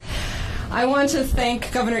I want to thank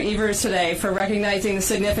Governor Evers today for recognizing the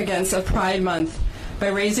significance of Pride Month by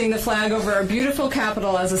raising the flag over our beautiful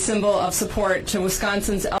capital as a symbol of support to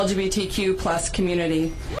Wisconsin's LGBTQ plus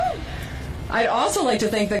community. I'd also like to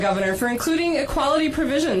thank the governor for including equality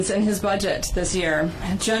provisions in his budget this year.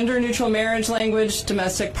 Gender-neutral marriage language,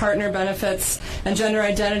 domestic partner benefits, and gender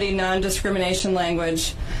identity non-discrimination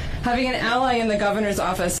language. Having an ally in the governor's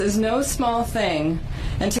office is no small thing,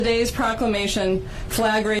 and today's proclamation,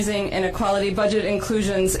 flag raising, and equality budget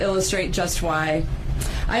inclusions illustrate just why.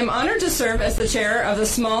 I am honored to serve as the chair of the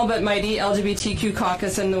small but mighty LGBTQ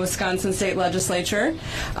caucus in the Wisconsin State Legislature.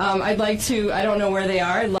 I'd like to, I don't know where they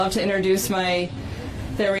are, I'd love to introduce there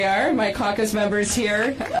we are, my caucus members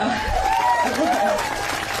here.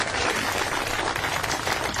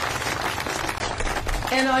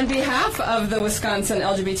 And on behalf of the Wisconsin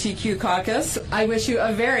LGBTQ caucus, I wish you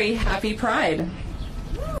a very happy Pride.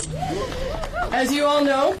 As you all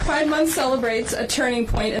know, Pride Month celebrates a turning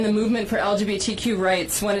point in the movement for LGBTQ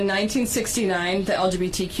rights when in 1969 the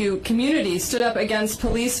LGBTQ community stood up against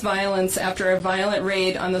police violence after a violent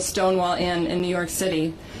raid on the Stonewall Inn in New York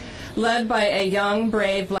City. Led by a young,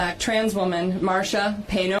 brave black trans woman, Marsha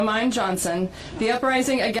Pay No Mind Johnson, the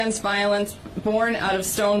uprising against violence born out of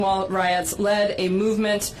Stonewall riots led a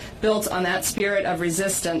movement built on that spirit of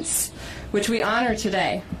resistance, which we honor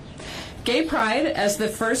today. Gay Pride, as the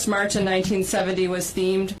first march in 1970 was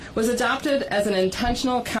themed, was adopted as an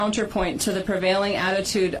intentional counterpoint to the prevailing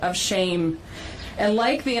attitude of shame. And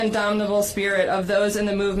like the indomitable spirit of those in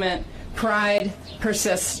the movement, Pride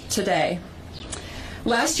persists today.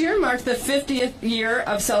 Last year marked the 50th year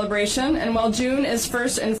of celebration, and while June is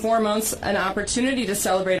first and foremost an opportunity to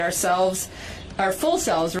celebrate ourselves, our full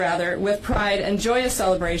selves rather, with pride and joyous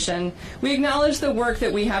celebration, we acknowledge the work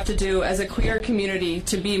that we have to do as a queer community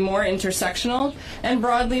to be more intersectional and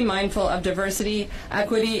broadly mindful of diversity,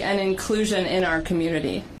 equity, and inclusion in our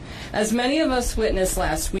community. As many of us witnessed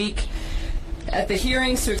last week, at the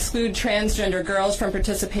hearings to exclude transgender girls from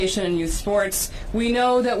participation in youth sports, we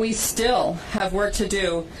know that we still have work to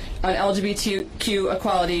do on LGBTQ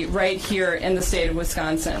equality right here in the state of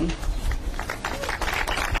Wisconsin.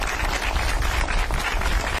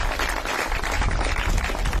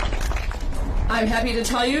 I'm happy to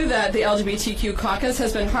tell you that the LGBTQ caucus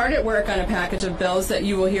has been hard at work on a package of bills that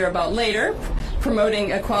you will hear about later,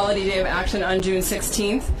 promoting Equality Day of Action on June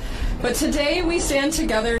 16th. But today we stand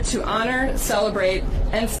together to honor, celebrate,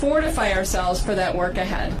 and fortify ourselves for that work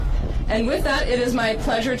ahead. And with that, it is my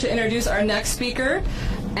pleasure to introduce our next speaker,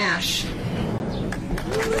 Ash.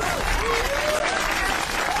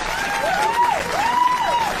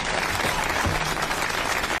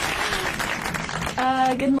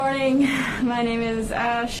 Good morning. My name is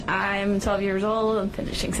Ash. I'm 12 years old. I'm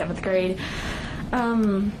finishing 7th grade.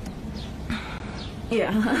 I'm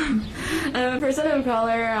a person of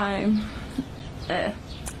color. I'm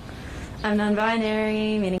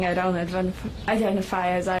non-binary, meaning I don't identify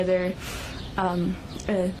as either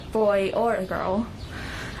a boy or a girl,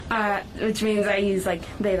 which means I use like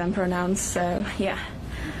they, them pronouns, so yeah.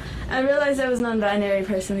 I realized I was a non-binary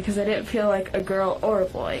person because I didn't feel like a girl or a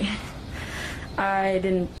boy. I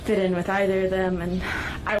didn't fit in with either of them, and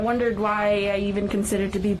I wondered why I even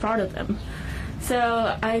considered to be part of them.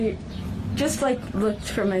 So I just looked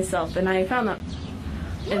for myself, and I found that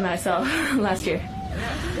in myself last year.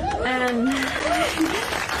 And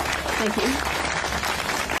thank you.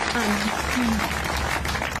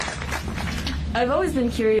 I've always been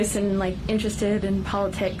curious and interested in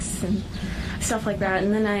politics and stuff like that,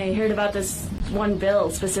 and then I heard about this one bill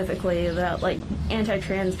specifically about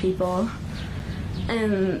anti-trans people.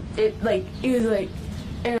 And it was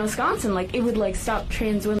in Wisconsin, it would stop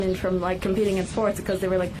trans women from competing in sports because they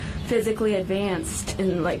were physically advanced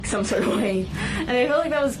in some sort of way. And I felt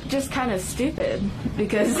like that was just kind of stupid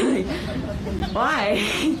because why?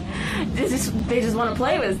 They just want to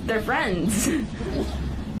play with their friends.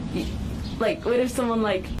 What if someone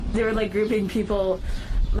they were grouping people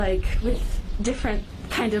with different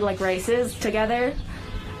kind of races together,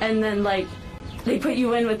 and then they put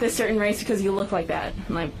you in with this certain race because you look like that.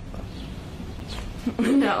 I'm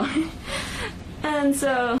no. And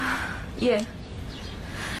so, yeah.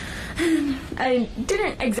 I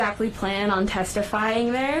didn't exactly plan on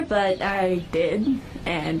testifying there, but I did,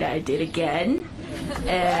 and I did again.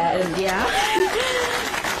 And yeah.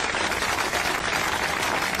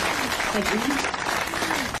 Thank you.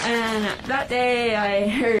 And that day I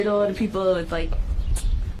heard a lot of people with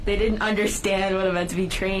they didn't understand what it meant to be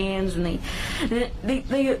trans, and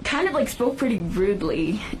they kind of spoke pretty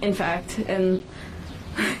rudely, in fact. And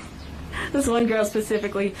this one girl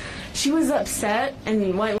specifically, she was upset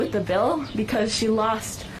and went with the bill because she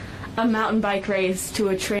lost a mountain bike race to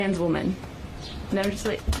a trans woman. And I was just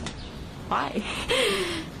like, why?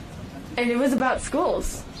 And it was about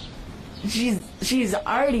schools. She's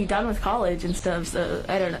already done with college and stuff, so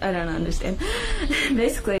I don't understand.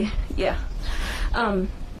 Basically, yeah. Hold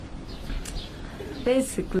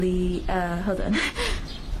on.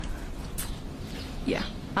 Yeah.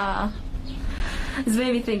 This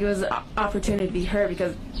made me think it was an opportunity to be heard,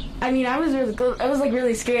 because I mean, I was like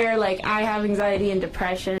really scared. Like, I have anxiety and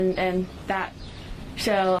depression and that.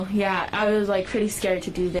 So yeah, I was like pretty scared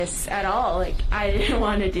to do this at all. Like, I didn't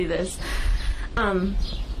want to do this.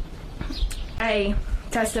 I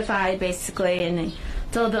testified basically, and I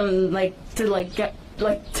told them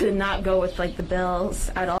to not go with like the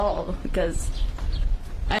bills at all, because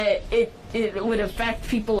it would affect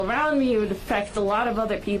people around me. It would affect a lot of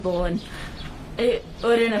other people, and it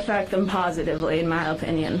wouldn't affect them positively, in my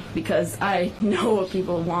opinion, because I know what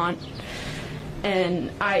people want,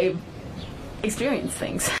 and I experience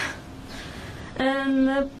things. And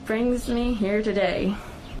that brings me here today.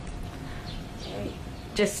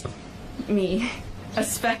 Just me, a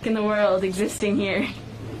speck in the world existing here.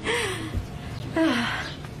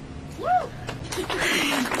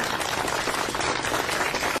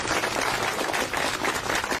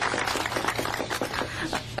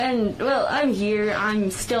 And, well, I'm here. I'm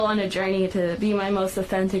still on a journey to be my most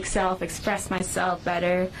authentic self, express myself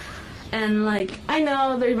better. And, like, I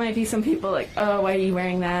know there might be some people like, oh, why are you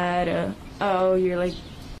wearing that? Oh, you're, like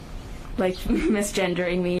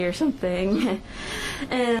misgendering me or something.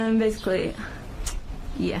 And basically,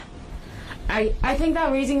 yeah. I think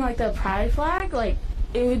that raising, like, the pride flag, like,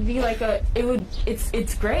 it would be like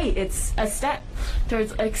it's great. It's a step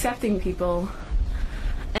towards accepting people.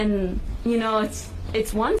 And, you know,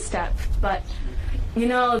 it's one step, but, you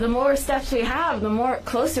know, the more steps we have, the more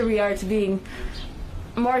closer we are to being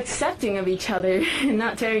more accepting of each other and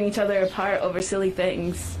not tearing each other apart over silly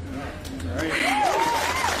things.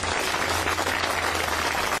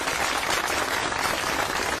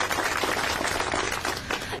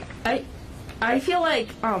 I feel like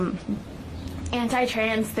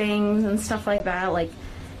anti-trans things and stuff like that, like,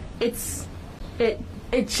 it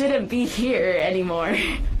shouldn't be here anymore.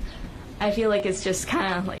 I feel like it's just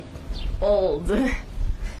kind of like old.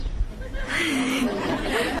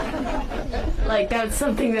 Like, that's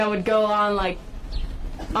something that would go on like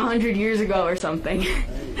 100 years ago or something.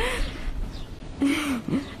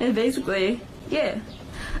 And basically, yeah.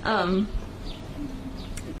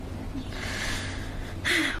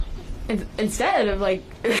 Instead of like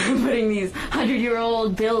putting these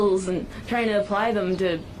 100-year-old bills and trying to apply them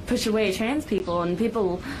to push away trans people and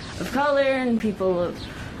people of color and people of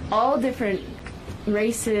all different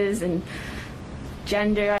races and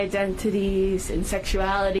gender identities and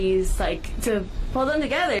sexualities, like, to pull them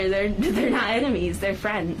together. They're not enemies, they're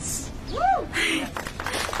friends. Woo!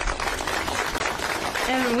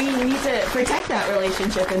 And we need to protect that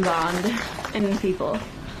relationship and bond in people,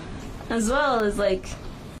 as well as like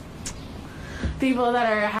people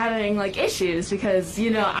that are having like issues, because, you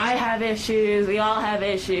know, I have issues, we all have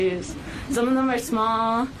issues. Some of them are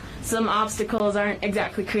small, some obstacles aren't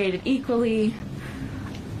exactly created equally.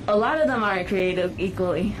 A lot of them aren't created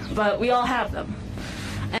equally, but we all have them.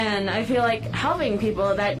 And I feel like helping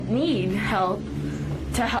people that need help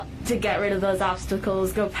to get rid of those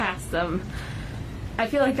obstacles, go past them, I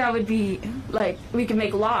feel like that would be, like, we can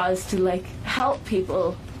make laws to, like, help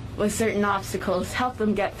people with certain obstacles, help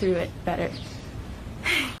them get through it better.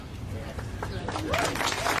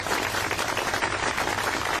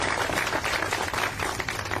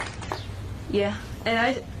 Yeah,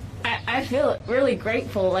 and I feel really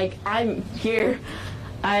grateful. Like, I'm here.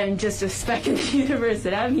 I'm just a speck in the universe,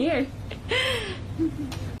 and I'm here.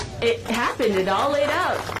 It happened. It all laid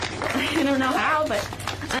out. I don't know how, but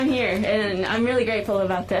I'm here, and I'm really grateful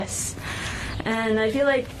about this. And I feel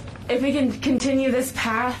like if we can continue this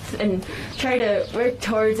path and try to work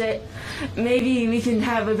towards it, maybe we can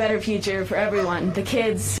have a better future for everyone, the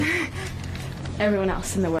kids, everyone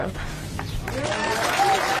else in the world.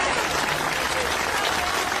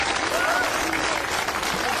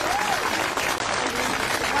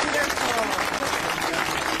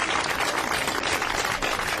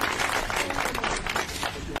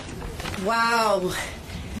 Wow.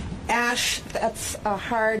 Ash, that's a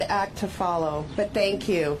hard act to follow, but thank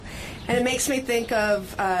you. And it makes me think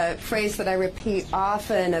of a phrase that I repeat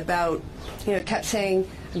often about, you know, kept saying,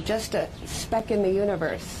 I'm just a speck in the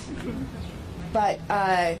universe. But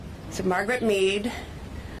so Margaret Mead,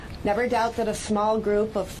 never doubt that a small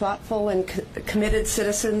group of thoughtful and committed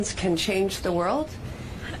citizens can change the world.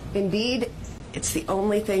 Indeed, it's the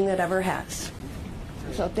only thing that ever has.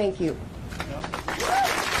 So thank you.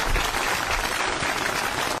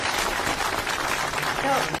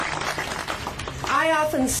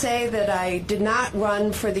 often say that I did not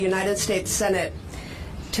run for the United States Senate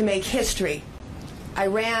to make history. I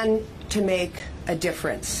ran to make a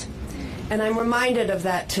difference. And I'm reminded of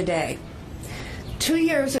that today. 2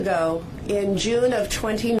 years ago, in June of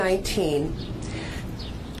 2019,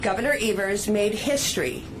 Governor Evers made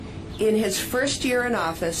history in his first year in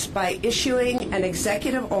office by issuing an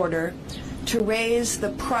executive order to raise the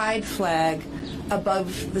pride flag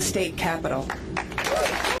above the state capitol.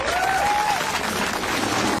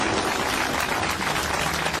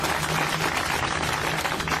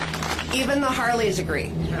 Even the Harleys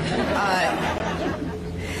agree.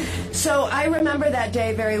 So I remember that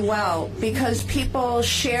day very well because people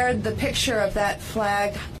shared the picture of that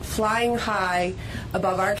flag flying high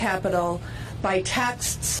above our Capitol by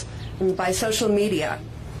texts and by social media.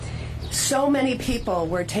 So many people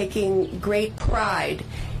were taking great pride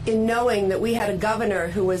in knowing that we had a governor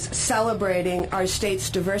who was celebrating our state's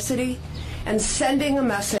diversity and sending a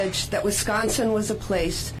message that Wisconsin was a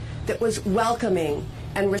place that was welcoming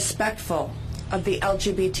and respectful of the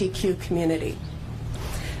LGBTQ community.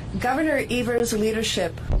 Governor Evers'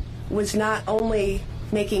 leadership was not only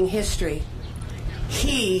making history,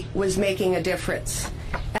 he was making a difference.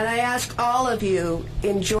 And I ask all of you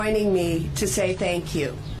in joining me to say thank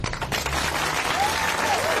you.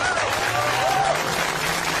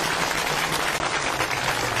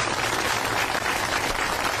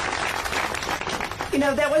 You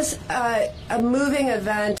know, that was a moving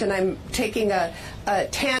event, and I'm taking a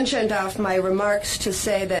tangent off my remarks to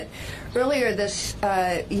say that earlier this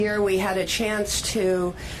year we had a chance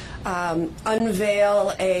to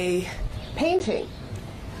unveil a painting.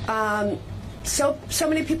 So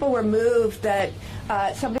many people were moved that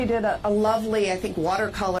somebody did a lovely, I think,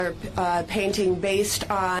 watercolor painting based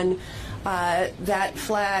on that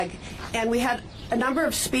flag. And we had a number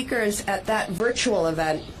of speakers at that virtual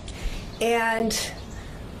event. And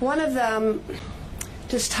one of them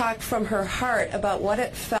just talked from her heart about what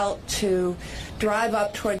it felt to drive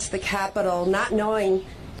up towards the Capitol, not knowing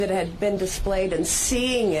that it had been displayed, and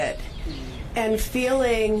seeing it and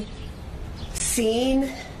feeling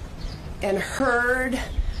seen and heard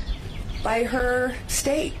by her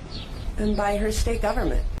state and by her state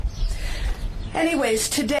government. Anyways,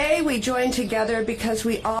 today we join together because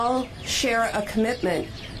we all share a commitment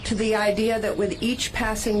to the idea that with each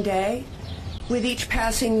passing day, with each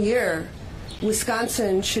passing year,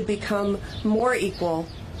 Wisconsin should become more equal,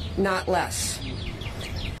 not less.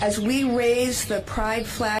 As we raise the pride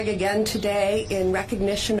flag again today in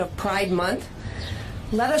recognition of Pride Month,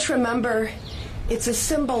 let us remember it's a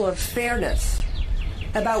symbol of fairness,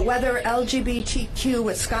 about whether LGBTQ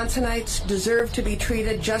Wisconsinites deserve to be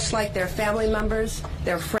treated just like their family members,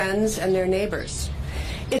 their friends, and their neighbors.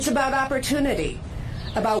 It's about opportunity,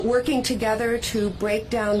 about working together to break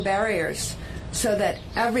down barriers so that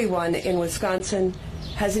everyone in Wisconsin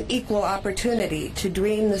has an equal opportunity to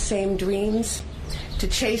dream the same dreams, to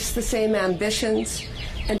chase the same ambitions,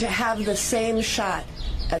 and to have the same shot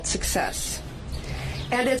at success.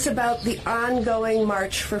 And it's about the ongoing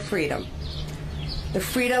march for freedom, the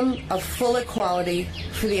freedom of full equality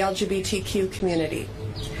for the LGBTQ community.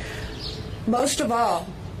 Most of all,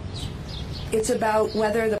 it's about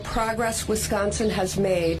whether the progress Wisconsin has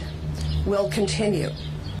made will continue.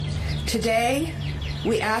 Today,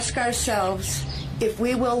 we ask ourselves if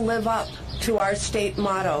we will live up to our state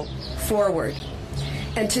motto, Forward.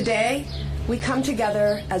 And today, we come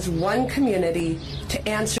together as one community to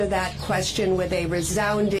answer that question with a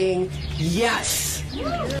resounding yes.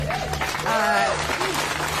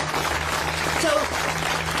 So,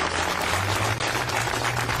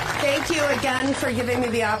 thank you again for giving me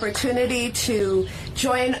the opportunity to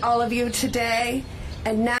join all of you today.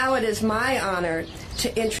 And now it is my honor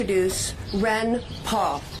to introduce Ren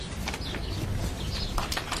Paul.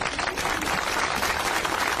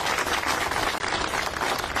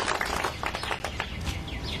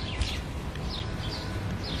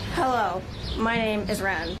 Hello, my name is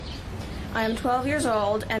Ren. I am 12 years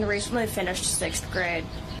old and recently finished 6th grade.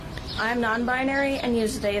 I am non-binary and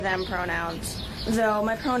use they/them pronouns, though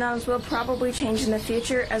my pronouns will probably change in the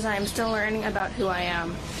future as I am still learning about who I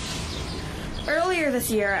am. Earlier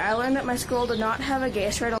this year, I learned that my school did not have a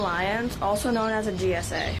Gay Straight Alliance, also known as a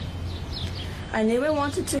GSA. I knew I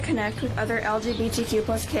wanted to connect with other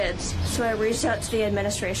LGBTQ+ kids, so I reached out to the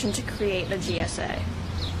administration to create a GSA.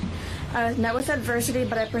 I was met with adversity,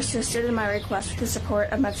 but I persisted in my request with the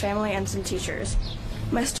support of my family and some teachers.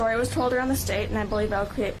 My story was told around the state, and I believe I'll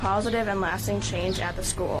create positive and lasting change at the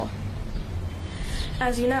school.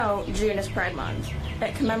 As you know, June is Pride Month.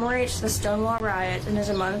 It commemorates the Stonewall Riot and is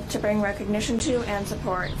a month to bring recognition to and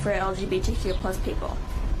support for LGBTQ+ people.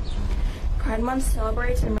 Pride Month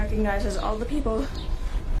celebrates and recognizes all the people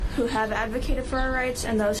who have advocated for our rights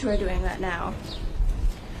and those who are doing that now.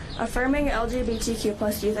 Affirming LGBTQ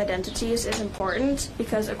plus youth identities is important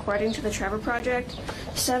because, according to the Trevor Project,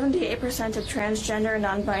 78% of transgender and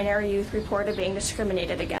non-binary youth reported being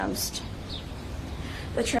discriminated against.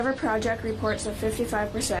 The Trevor Project reports that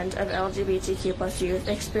 55% of LGBTQ plus youth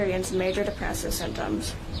experience major depressive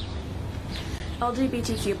symptoms.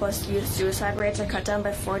 LGBTQ plus youth suicide rates are cut down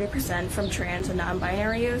by 40% from trans and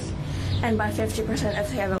non-binary youth, and by 50% if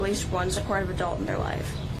they have at least one supportive adult in their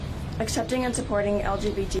life. Accepting and supporting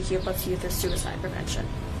LGBTQ plus youth is suicide prevention.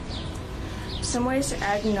 Some ways to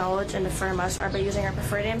acknowledge and affirm us are by using our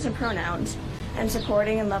preferred names and pronouns, and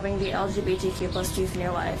supporting and loving the LGBTQ plus youth in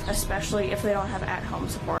your life, especially if they don't have at-home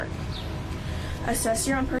support. Assess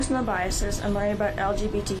your own personal biases and learn about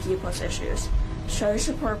LGBTQ plus issues. Show your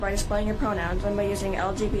support by displaying your pronouns and by using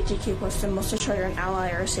LGBTQ plus symbols to show you're an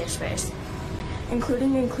ally or a safe space.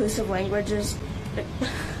 Including inclusive language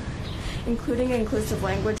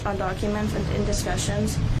on documents and in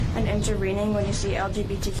discussions, and intervening when you see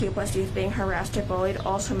LGBTQ plus youth being harassed or bullied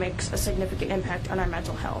also makes a significant impact on our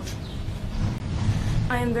mental health.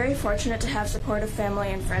 I am very fortunate to have supportive family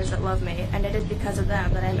and friends that love me, and it is because of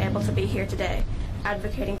them that I am able to be here today,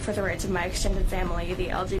 advocating for the rights of my extended family, the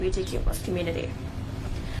LGBTQ plus community.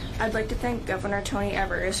 I'd like to thank Governor Tony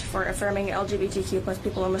Evers for affirming LGBTQ plus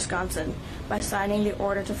people in Wisconsin by signing the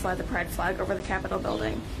order to fly the pride flag over the Capitol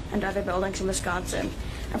building and other buildings in Wisconsin,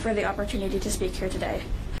 and for the opportunity to speak here today.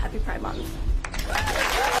 Happy Pride Month.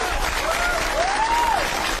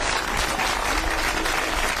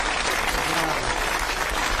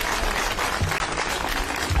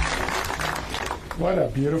 What a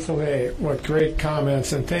beautiful day. What great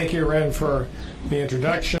comments. And thank you, Ren, for the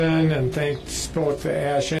introduction, and thanks both to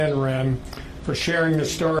Ash and Ren for sharing the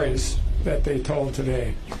stories that they told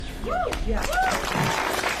today.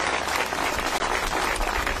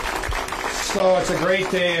 So it's a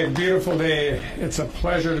great day, a beautiful day. It's a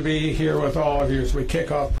pleasure to be here with all of you as we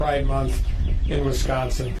kick off Pride Month in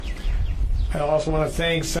Wisconsin. I also want to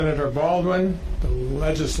thank Senator Baldwin, the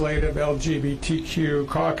Legislative LGBTQ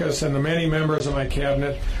Caucus, and the many members of my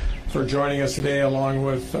cabinet for joining us today, along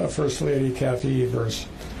with First Lady Kathy Evers.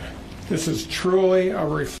 This is truly a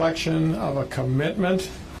reflection of a commitment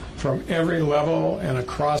from every level and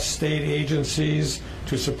across state agencies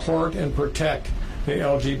to support and protect the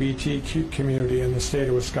LGBTQ community in the state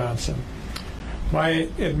of Wisconsin. My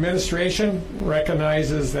administration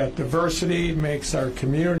recognizes that diversity makes our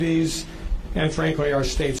communities and, frankly, our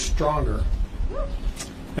state stronger.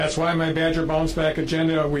 That's why in my Badger Bounce Back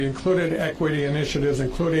agenda we included equity initiatives,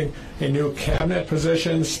 including a new cabinet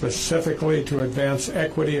position specifically to advance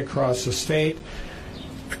equity across the state,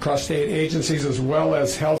 across state agencies, as well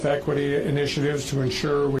as health equity initiatives to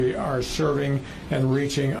ensure we are serving and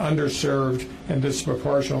reaching underserved and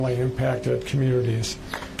disproportionately impacted communities.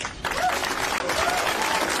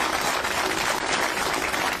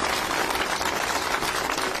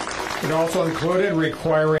 It also included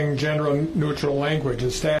requiring gender-neutral language in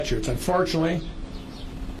statutes. Unfortunately,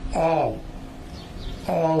 all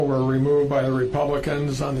were removed by the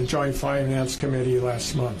Republicans on the Joint Finance Committee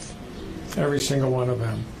last month. Every single one of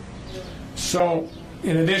them. So,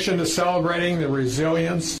 in addition to celebrating the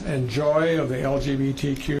resilience and joy of the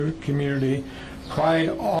LGBTQ community, Pride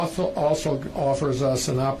also offers us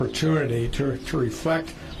an opportunity to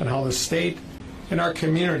reflect on how the state and our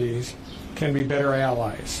communities can be better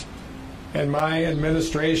allies. And my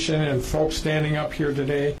administration and folks standing up here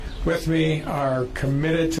today with me are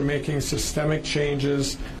committed to making systemic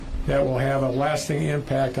changes that will have a lasting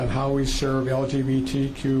impact on how we serve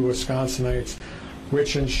LGBTQ Wisconsinites,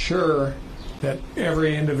 which ensure that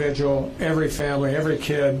every individual, every family, every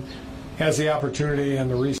kid has the opportunity and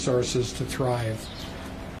the resources to thrive.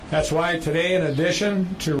 That's why today, in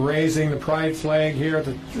addition to raising the pride flag here at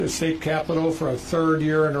the state capitol for a third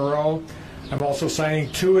year in a row, I'm also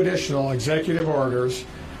signing 2 additional executive orders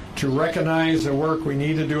to recognize the work we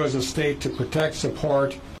need to do as a state to protect,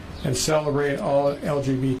 support, and celebrate all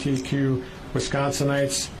LGBTQ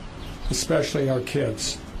Wisconsinites, especially our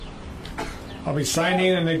kids. I'll be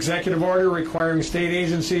signing an executive order requiring state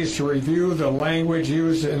agencies to review the language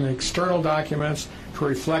used in external documents to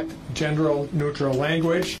reflect gender-neutral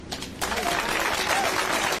language.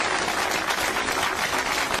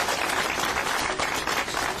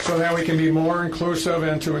 So that we can be more inclusive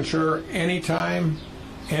and to ensure anytime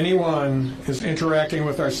anyone is interacting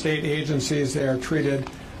with our state agencies, they are treated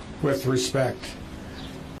with respect.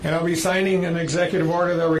 And I'll be signing an executive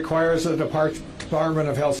order that requires the Department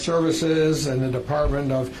of Health Services and the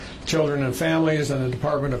Department of Children and Families and the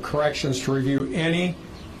Department of Corrections to review any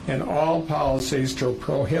and all policies to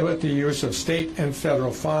prohibit the use of state and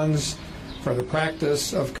federal funds for the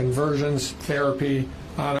practice of conversions therapy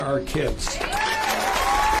on our kids.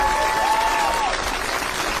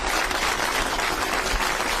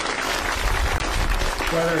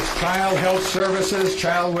 Whether it's child health services,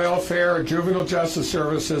 child welfare, or juvenile justice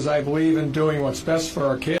services, I believe in doing what's best for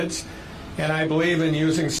our kids, and I believe in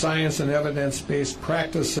using science and evidence-based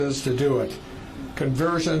practices to do it.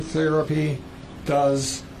 Conversion therapy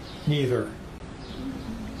does neither,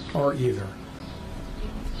 or either.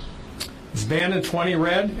 It's banned in 20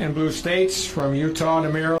 red and blue states, from Utah to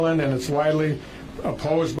Maryland, and it's widely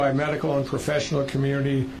opposed by medical and professional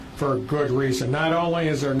community for good reason. Not only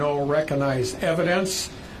is there no recognized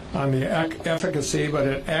evidence on the efficacy, but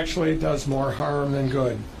it actually does more harm than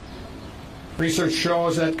good. Research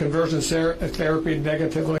shows that conversion therapy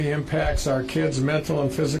negatively impacts our kids' mental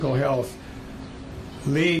and physical health,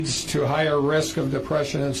 leads to higher risk of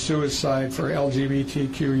depression and suicide for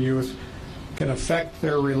LGBTQ youth, can affect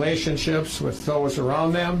their relationships with those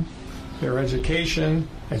around them, their education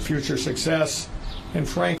and future success, and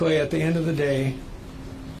frankly, at the end of the day,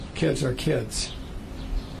 kids are kids.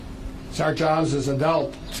 It's our jobs as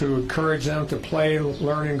adults to encourage them to play,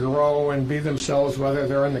 learn, and grow and be themselves, whether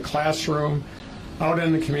they're in the classroom, out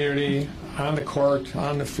in the community, on the court,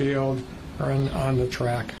 on the field, or on the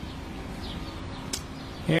track.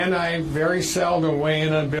 And I very seldom weigh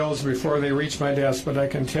in on bills before they reach my desk, but I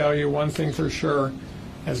can tell you one thing for sure.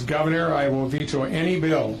 As governor, I will veto any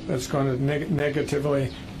bill that's going to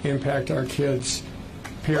negatively impact our kids,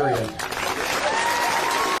 period.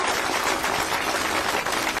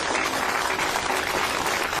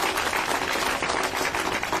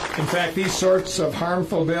 In fact, these sorts of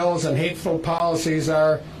harmful bills and hateful policies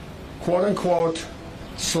are, quote-unquote,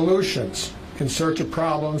 solutions in search of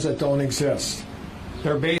problems that don't exist.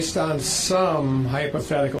 They're based on some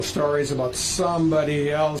hypothetical stories about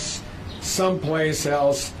somebody else, someplace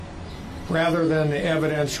else, rather than the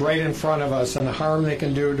evidence right in front of us and the harm they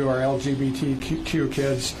can do to our LGBTQ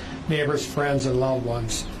kids, neighbors, friends, and loved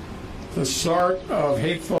ones. The sort of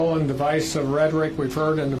hateful and divisive rhetoric we've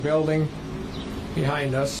heard in the building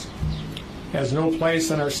behind us has no place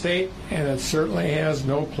in our state, and it certainly has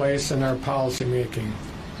no place in our policy making.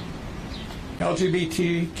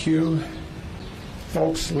 LGBTQ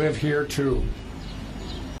folks live here too.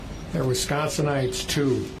 They're Wisconsinites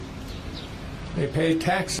too. They pay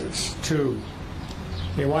taxes too.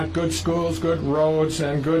 They want good schools, good roads,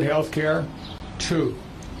 and good health care too.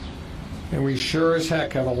 And we sure as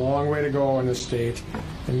heck have a long way to go in the state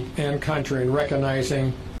and country in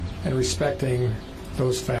recognizing and respecting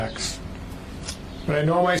those facts. But I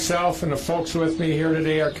know myself and the folks with me here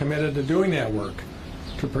today are committed to doing that work,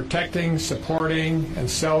 to protecting, supporting, and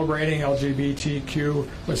celebrating LGBTQ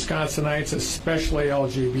Wisconsinites, especially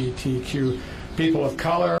LGBTQ people of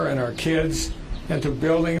color and our kids, and to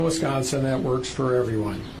building a Wisconsin that works for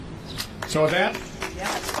everyone. So with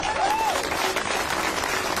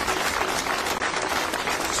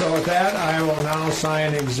that, I will now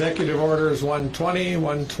sign Executive Orders 120,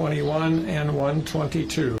 121, and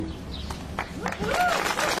 122.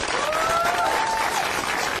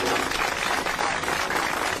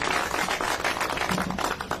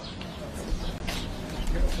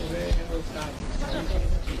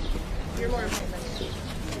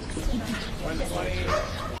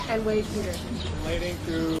 And wave Peter. Relating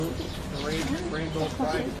to the Rainbow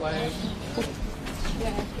Pride flag.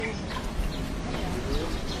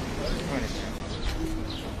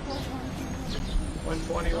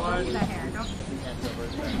 121.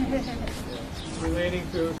 Relating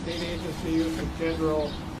to state agency use of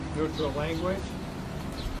general neutral language.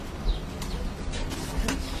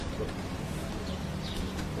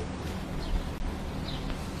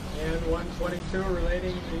 And 122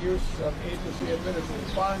 relating to the use of agency administered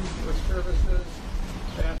funds for services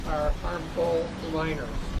that are harmful to minors.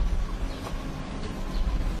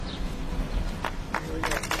 Here we go.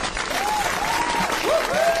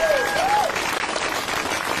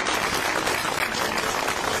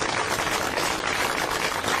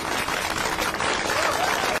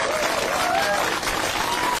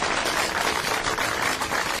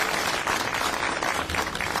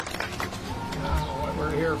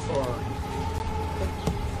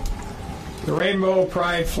 The Rainbow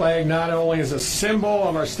Pride flag not only is a symbol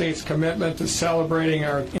of our state's commitment to celebrating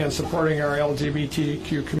and supporting our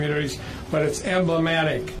LGBTQ communities, but it's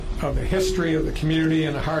emblematic of the history of the community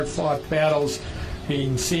and the hard-fought battles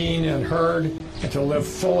being seen and heard, and to live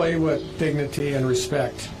fully with dignity and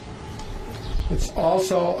respect. It's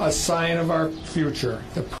also a sign of our future,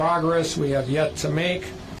 the progress we have yet to make,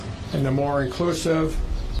 and the more inclusive,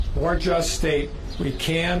 or just state, we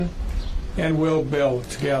can and will build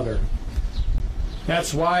together.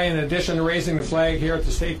 That's why, in addition to raising the flag here at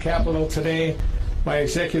the state capitol today, my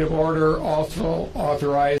executive order also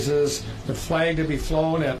authorizes the flag to be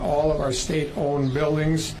flown at all of our state-owned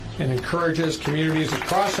buildings and encourages communities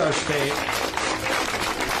across our state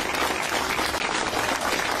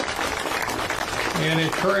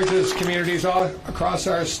all across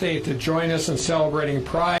our state to join us in celebrating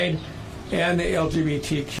Pride and the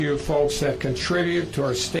LGBTQ folks that contribute to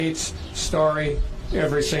our state's story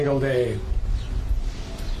every single day.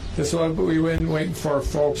 This is what we've been waiting for,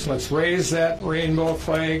 folks. Let's raise that rainbow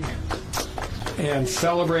flag and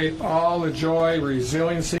celebrate all the joy,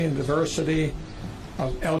 resiliency, and diversity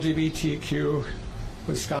of LGBTQ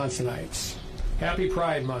Wisconsinites. Happy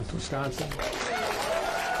Pride Month, Wisconsin.